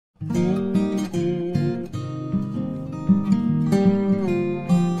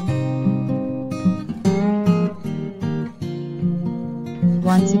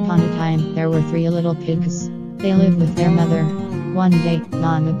Once upon a time, there were 3 little pigs. They lived with their mother. One day,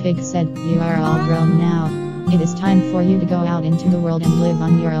 Mama Pig said, "You are all grown now. It is time for you to go out into the world and live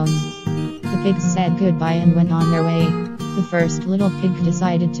on your own." The pigs said goodbye and went on their way. The first little pig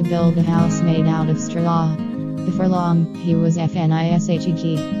decided to build a house made out of straw. Before long, he was finished.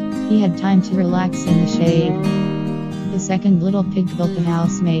 He had time to relax in the shade. The second little pig built a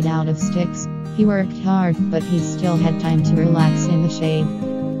house made out of sticks. He worked hard, but he still had time to relax in the shade.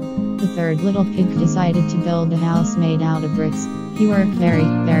 The third little pig decided to build a house made out of bricks. He worked very,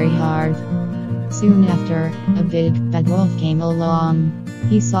 very hard. Soon after, a big, bad wolf came along.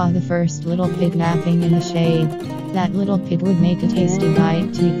 He saw the first little pig napping in the shade. That little pig would make a tasty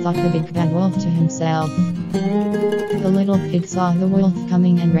bite to eat, thought the big bad wolf to himself. The little pig saw the wolf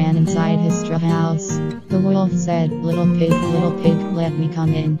coming and ran inside his straw house. The wolf said, little pig, let me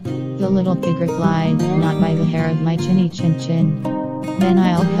come in." The little pig replied, "Not by the hair of my chinny chin chin." "Then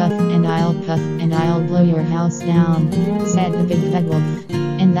I'll puff, and I'll puff, and I'll blow your house down," said the big bad wolf.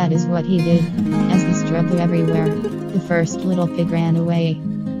 And that is what he did. As the straw blew everywhere, the first little pig ran away.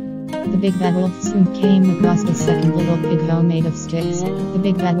 The big bad wolf soon came across the second little pig home made of sticks. The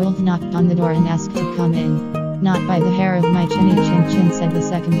big bad wolf knocked on the door and asked to come in. "Not by the hair of my chinny chin chin," said the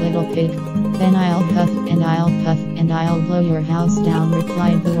second little pig. "Then I'll puff, and I'll puff, and I'll blow your house down,"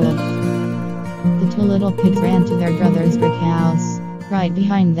 replied the wolf. The 2 little pigs ran to their brother's brick house. Right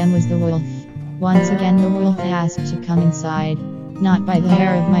behind them was the wolf. Once again the wolf asked to come inside. "Not by the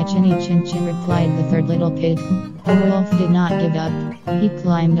hair of my chinny chin chin," replied the third little pig. The wolf did not give up. He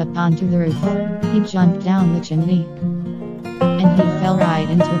climbed up onto the roof. He jumped down the chimney. And he fell right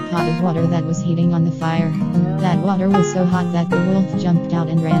into a pot of water that was heating on the fire. That water was so hot that the wolf jumped out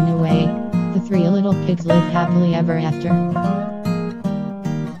and ran away. The 3 little pigs lived happily ever after.